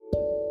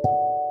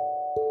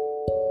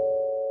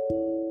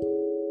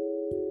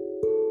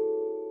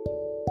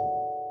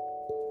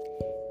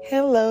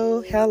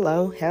Hello,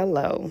 hello,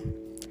 hello.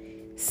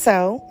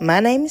 So, my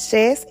name is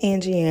Jess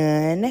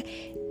Angian,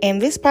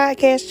 and this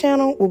podcast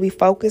channel will be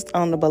focused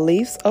on the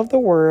beliefs of the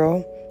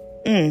world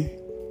and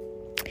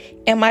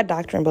my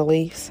doctrine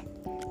beliefs.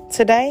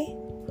 Today,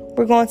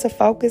 we're going to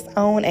focus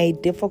on a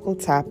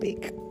difficult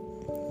topic: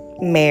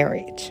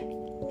 marriage.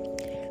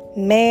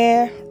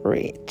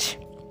 Marriage.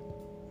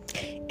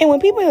 And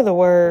when people hear the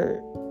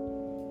word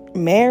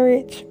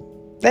marriage,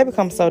 they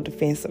become so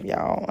defensive,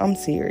 y'all. I'm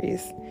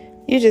serious.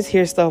 You just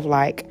hear stuff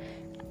like,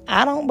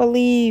 I don't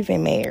believe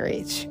in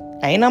marriage.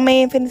 Ain't no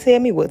man finna tell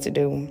me what to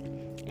do.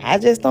 I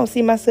just don't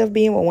see myself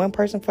being with one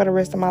person for the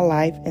rest of my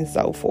life, and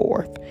so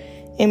forth.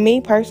 And me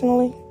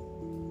personally,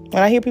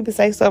 when I hear people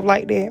say stuff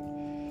like that,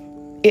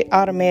 it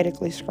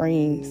automatically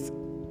screams,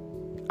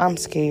 I'm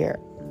scared.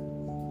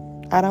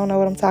 I don't know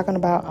what I'm talking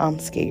about. I'm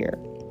scared.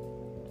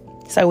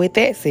 So with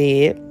that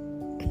said,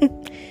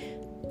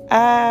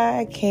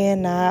 I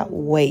cannot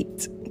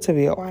wait to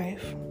be a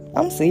wife.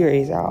 I'm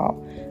serious,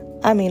 y'all.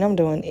 I'm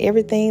doing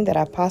everything that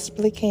I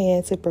possibly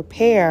can to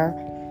prepare,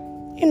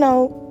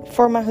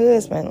 for my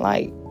husband.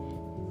 Like,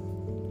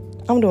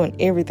 I'm doing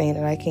everything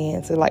that I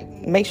can to,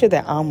 make sure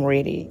that I'm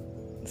ready.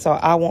 So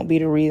I won't be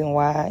the reason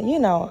why,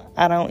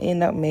 I don't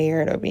end up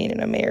married or being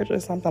in a marriage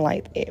or something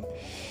like that.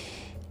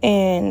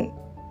 And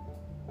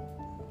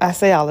I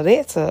say all of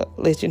that to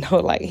let you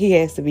know, he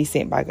has to be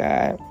sent by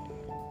God.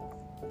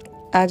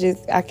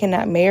 I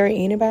cannot marry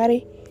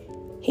anybody.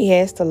 He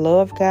has to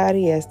love God.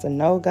 He has to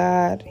know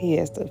God. He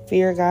has to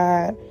fear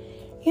God.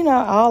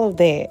 All of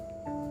that.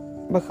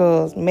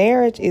 Because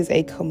marriage is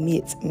a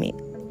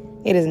commitment.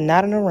 It is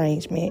not an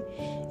arrangement.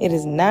 It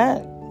is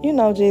not,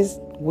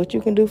 just what you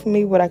can do for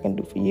me, what I can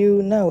do for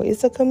you. No,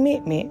 it's a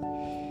commitment.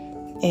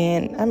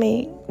 And,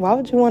 why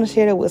would you want to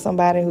share that with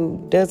somebody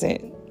who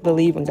doesn't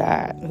believe in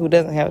God, who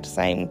doesn't have the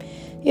same,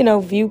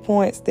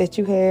 viewpoints that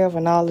you have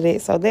and all of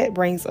that? So that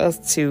brings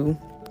us to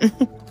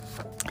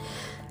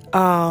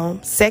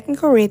 2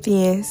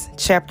 Corinthians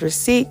chapter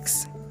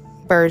 6,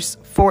 verse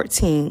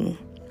 14.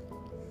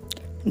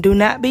 Do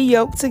not be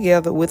yoked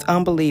together with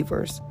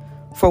unbelievers.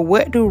 For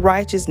what do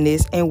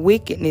righteousness and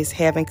wickedness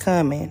have in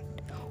common?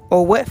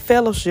 Or what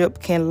fellowship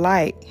can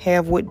light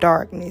have with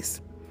darkness?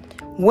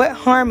 What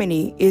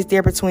harmony is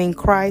there between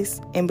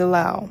Christ and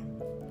Belial?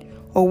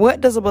 Or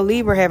what does a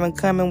believer have in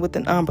common with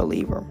an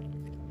unbeliever?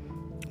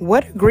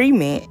 What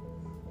agreement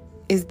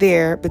is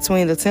there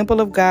between the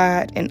temple of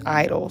God and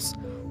idols?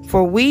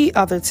 For we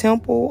are the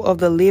temple of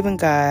the living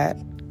God.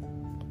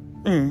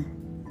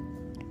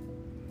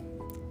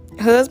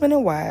 Husband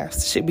and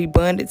wives should be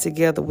bonded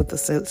together with the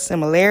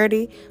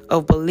similarity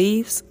of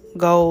beliefs,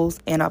 goals,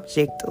 and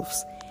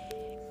objectives.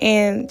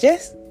 And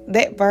just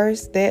that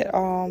verse,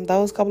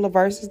 those couple of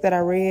verses that I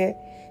read,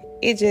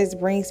 it just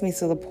brings me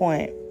to the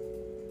point,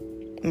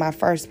 my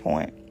first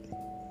point.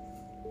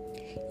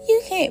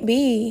 You can't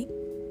be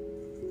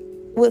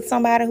with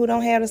somebody who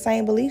don't have the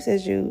same beliefs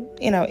as you,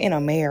 in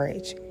a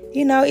marriage.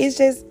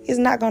 It's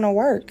not going to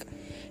work.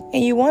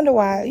 And you wonder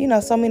why,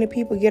 so many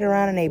people get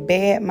around in they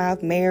bad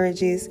mouth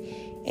marriages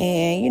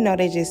and,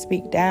 they just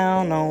speak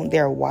down on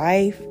their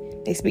wife.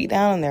 They speak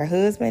down on their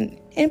husband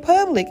in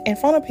public, in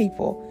front of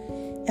people.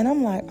 And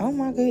I'm like, oh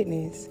my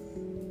goodness.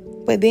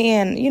 But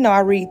then, I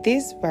read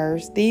these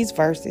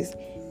verses,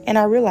 and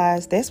I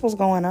realize that's what's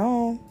going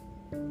on.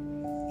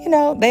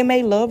 They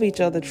may love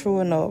each other, true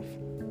enough,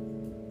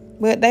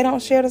 but they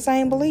don't share the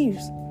same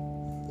beliefs.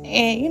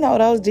 And,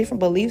 those different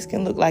beliefs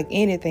can look like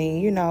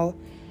anything,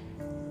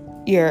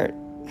 your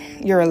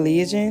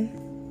religion,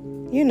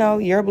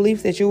 your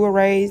beliefs that you were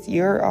raised,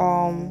 your,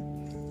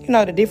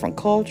 the different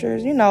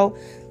cultures,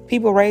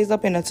 people raised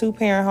up in a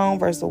 2-parent home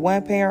versus a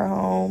 1-parent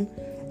home.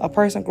 A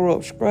person grew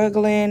up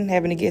struggling,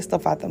 having to get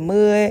stuff out the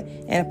mud,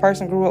 and a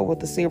person grew up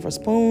with a silver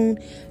spoon.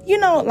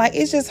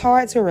 It's just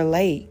hard to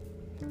relate.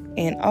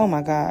 And, oh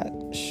my God,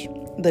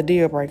 the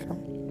deal breaker.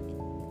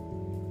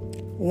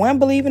 One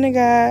believing in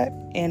God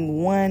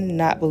and one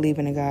not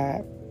believing in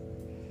God.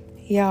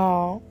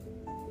 Y'all,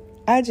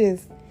 and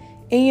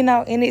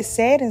it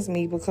saddens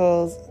me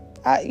because,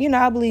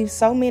 I believe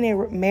so many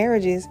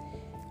marriages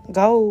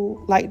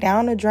go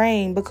down the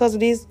drain because of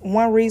this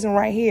one reason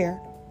right here.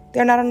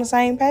 They're not on the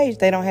same page.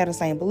 They don't have the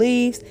same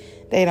beliefs.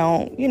 They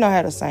don't,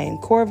 have the same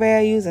core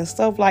values and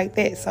stuff like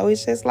that. So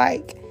it's just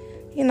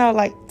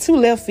two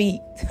left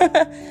feet.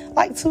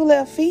 2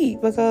 left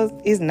feet because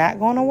it's not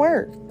going to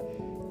work.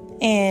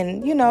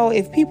 And,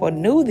 if people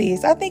knew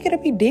this, I think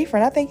it'd be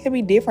different. I think it'd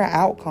be different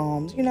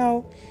outcomes,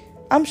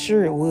 I'm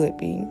sure it would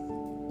be.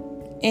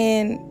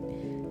 And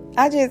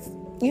I just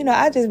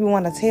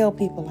want to tell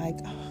people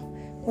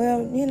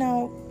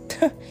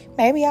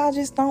maybe y'all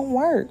just don't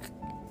work.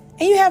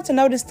 And you have to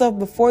know this stuff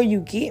before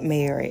you get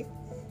married.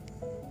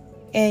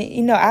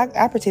 And,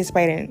 I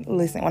participate in,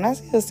 when I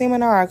see a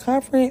seminar or a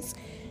conference,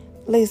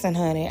 listen,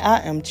 honey,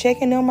 I am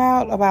checking them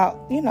out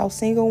about,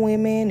 single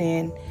women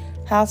and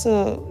how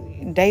to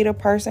date a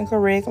person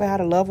correctly, how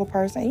to love a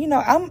person.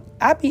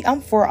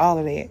 I'm for all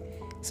of that.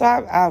 So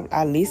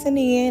I listen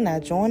in, I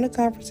join the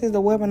conferences,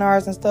 the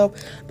webinars and stuff,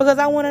 because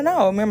I want to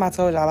know. Remember I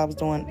told y'all I was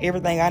doing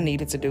everything I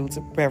needed to do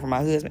to prepare for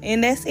my husband,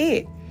 and that's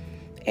it.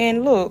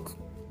 And look,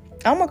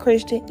 I'm a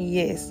Christian,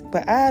 yes,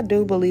 but I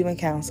do believe in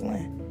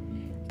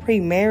counseling.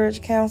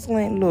 Pre-marriage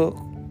counseling, look,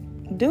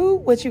 do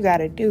what you got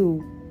to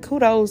do.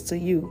 Kudos to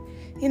you.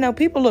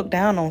 People look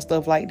down on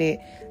stuff like that.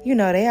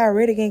 They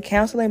already getting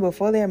counseling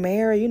before they're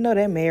married.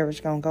 Their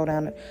marriage gonna go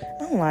down.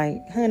 I'm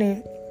like,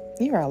 honey,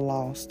 you are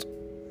lost.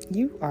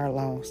 You are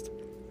lost.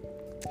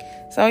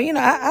 So,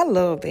 I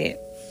love that.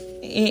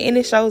 And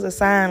it shows a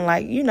sign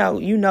like,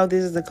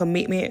 this is a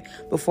commitment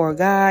before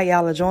God.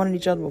 Y'all are joining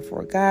each other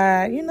before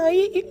God. You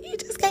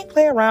just can't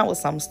play around with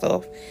some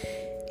stuff.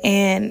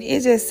 And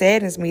it just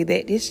saddens me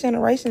that this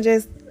generation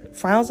just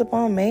frowns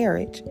upon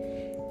marriage.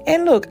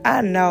 And look,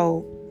 I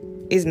know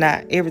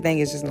everything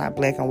is just not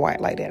black and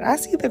white like that. I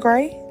see the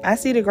gray. I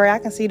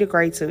can see the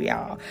gray too,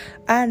 y'all.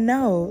 I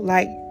know,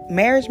 like,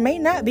 marriage may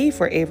not be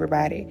for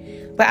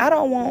everybody, but I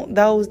don't want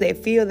those that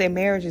feel that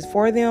marriage is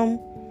for them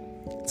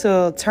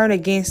to turn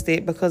against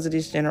it because of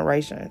this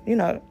generation.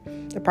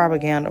 The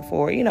propaganda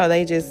for it.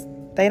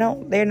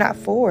 They're not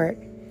for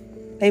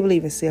it. They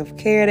believe in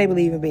self-care. They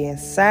believe in being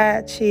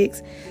side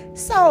chicks.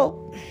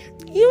 So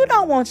you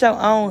don't want your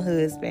own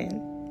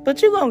husband,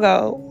 but you're going to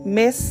go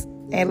mess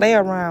and lay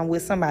around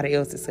with somebody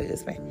else's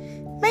husband.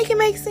 Make it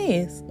make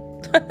sense.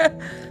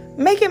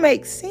 Make it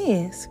make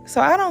sense.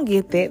 So I don't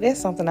get that. That's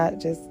something I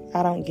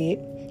don't get.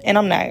 And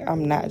I'm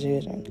not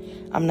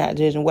judging. I'm not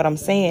judging. What I'm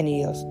saying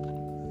is,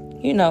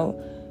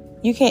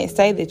 you can't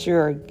say that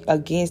you're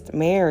against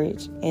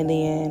marriage and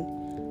then,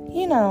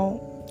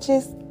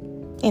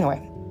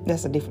 anyway,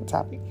 that's a different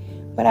topic.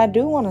 But I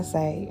do want to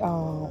say,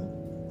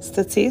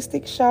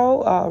 statistics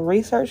show,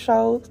 research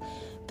shows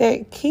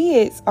that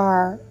kids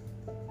are,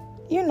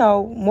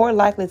 more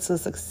likely to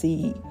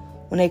succeed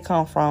when they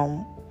come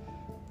from,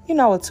 a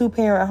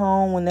 2-parent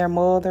home, when their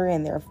mother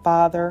and their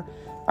father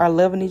are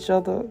loving each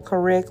other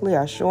correctly,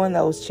 are showing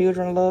those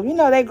children love.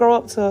 They grow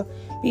up to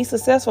be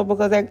successful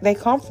because they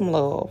come from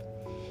love.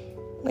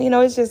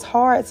 It's just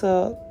hard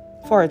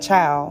for a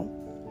child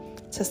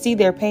to see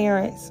their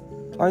parents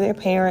or their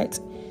parents,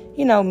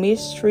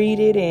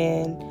 mistreated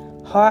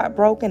and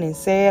heartbroken and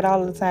sad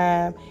all the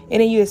time.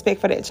 And then you expect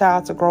for that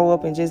child to grow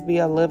up and just be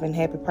a loving,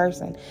 happy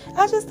person.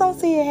 I just don't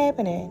see it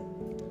happening.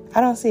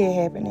 I don't see it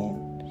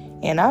happening.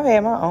 And I've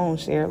had my own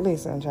share.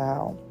 Listen,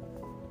 child.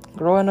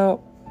 Growing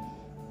up,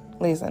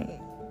 listen,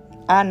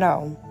 I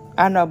know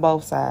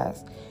both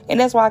sides. And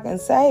that's why I can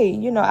say,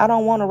 I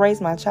don't want to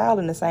raise my child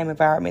in the same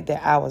environment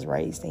that I was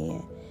raised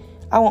in.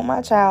 I want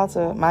my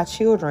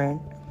children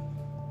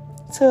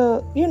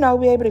to, be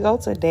able to go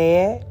to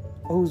dad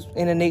who's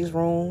in the next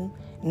room,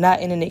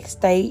 not in the next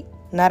state,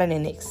 not in the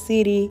next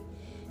city,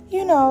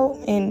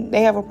 and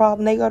they have a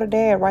problem, they go to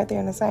dad right there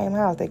in the same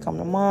house. They come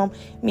to mom,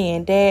 me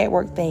and dad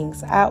work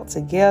things out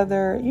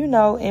together,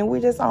 and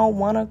we're just on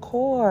one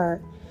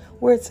accord.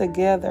 We're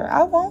together.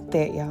 I want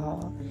that,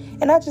 y'all.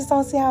 And I just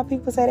don't see how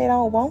people say they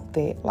don't want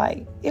that.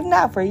 Like, if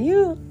not for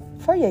you,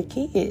 for your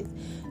kids.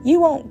 You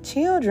want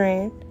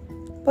children,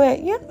 but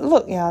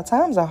look, y'all,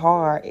 times are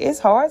hard. It's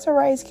hard to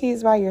raise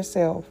kids by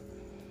yourself.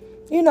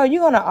 You're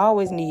going to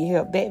always need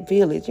help. That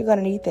village, you're going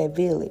to need that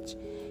village.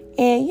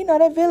 And,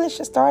 that village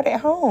should start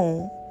at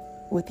home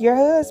with your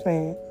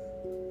husband.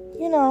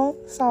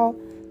 So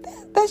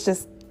that's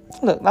just,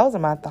 look, those are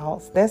my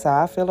thoughts. That's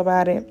how I feel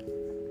about it.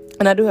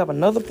 And I do have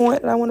another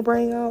point that I want to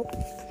bring up.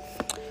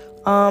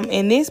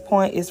 And this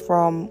point is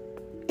from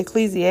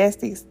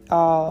Ecclesiastes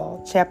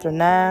chapter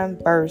 9,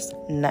 verse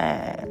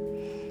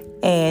 9.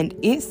 And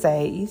it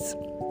says,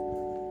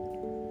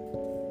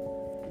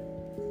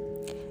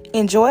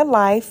 enjoy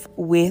life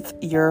with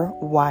your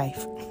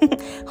wife,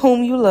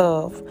 whom you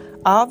love,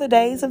 all the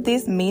days of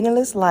this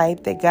meaningless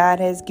life that God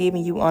has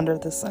given you under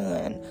the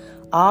sun,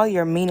 all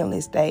your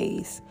meaningless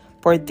days.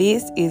 For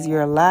this is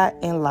your lot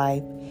in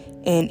life,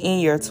 and in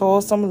your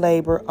toilsome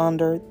labor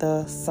under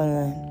the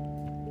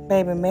sun.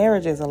 Baby,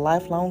 marriage is a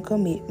lifelong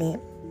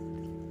commitment.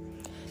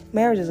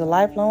 Marriage is a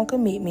lifelong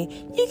commitment.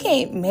 You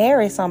can't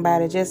marry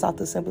somebody just off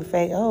the simple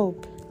fact, oh,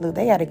 look,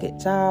 they got a good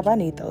job. I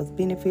need those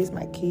benefits.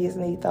 My kids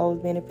need those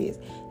benefits.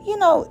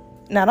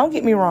 Now don't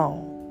get me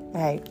wrong.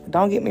 Hey,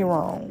 don't get me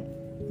wrong.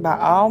 By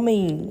all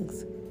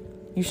means,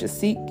 you should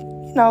seek,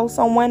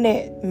 someone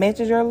that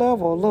matches your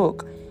level.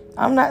 Look,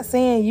 I'm not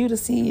saying you the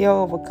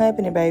CEO of a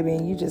company, baby,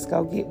 and you just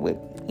go get with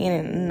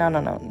no,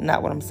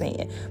 not what I'm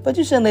saying. But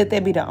you shouldn't let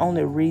that be the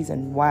only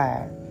reason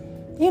why.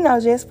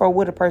 Just for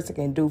what a person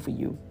can do for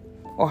you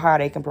or how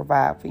they can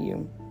provide for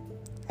you.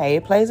 Hey,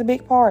 it plays a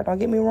big part. Don't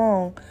get me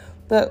wrong.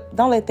 But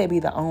don't let that be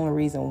the only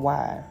reason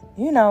why.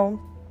 You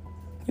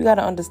got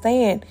to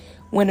understand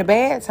when the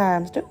bad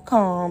times do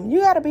come, you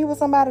got to be with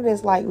somebody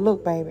that's like,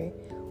 look, baby,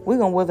 we're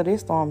going to weather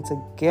this storm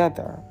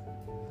together.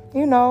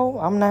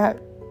 I'm not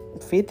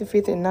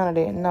 50-50, none of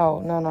that.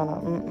 No.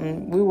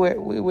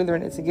 We're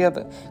weathering it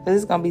together. Because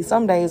it's going to be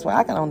some days where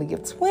I can only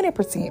give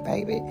 20%,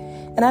 baby.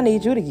 And I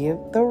need you to give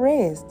the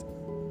rest.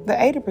 the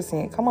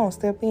 80%. Come on,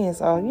 step in.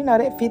 So,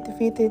 that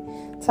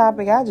 50-50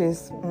 topic,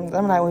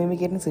 I'm not going to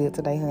get into it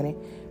today, honey.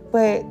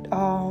 But,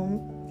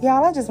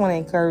 y'all, I just want to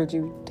encourage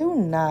you. Do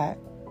not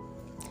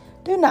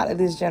let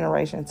this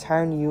generation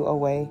turn you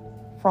away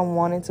from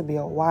wanting to be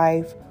a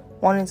wife,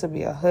 wanting to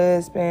be a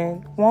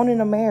husband, wanting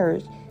a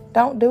marriage.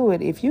 Don't do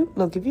it. If you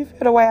feel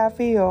the way I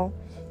feel,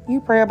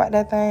 you pray about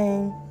that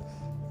thing.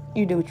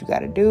 You do what you got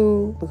to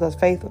do, because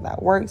faith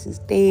without works is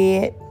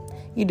dead.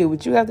 You do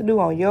what you have to do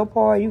on your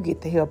part. You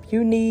get the help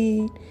you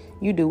need.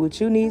 You do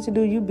what you need to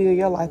do. You build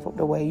your life up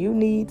the way you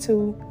need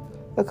to.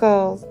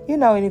 Because,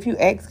 and if you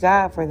ask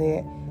God for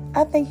that,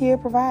 I think He'll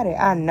provide it.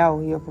 I know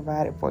He'll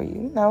provide it for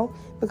you,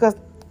 because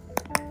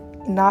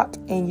knock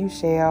and you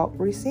shall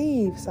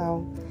receive.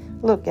 So,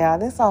 look, y'all,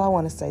 that's all I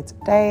want to say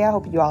today. I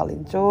hope you all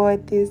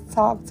enjoyed this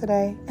talk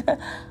today. I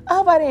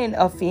hope I didn't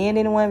offend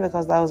anyone,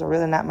 because those are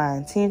really not my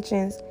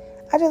intentions.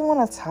 I just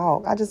want to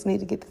talk. I just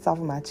need to get this off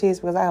of my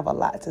chest, because I have a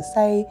lot to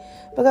say.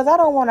 Because I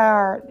don't want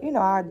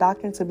our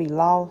doctrine to be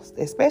lost,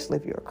 especially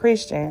if you're a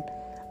Christian.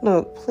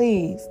 Look,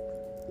 please,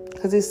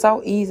 because it's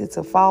so easy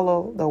to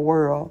follow the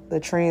world, the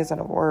trends of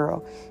the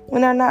world,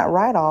 when they're not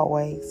right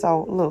always.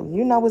 So, look,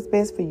 you know what's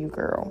best for you,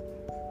 girl.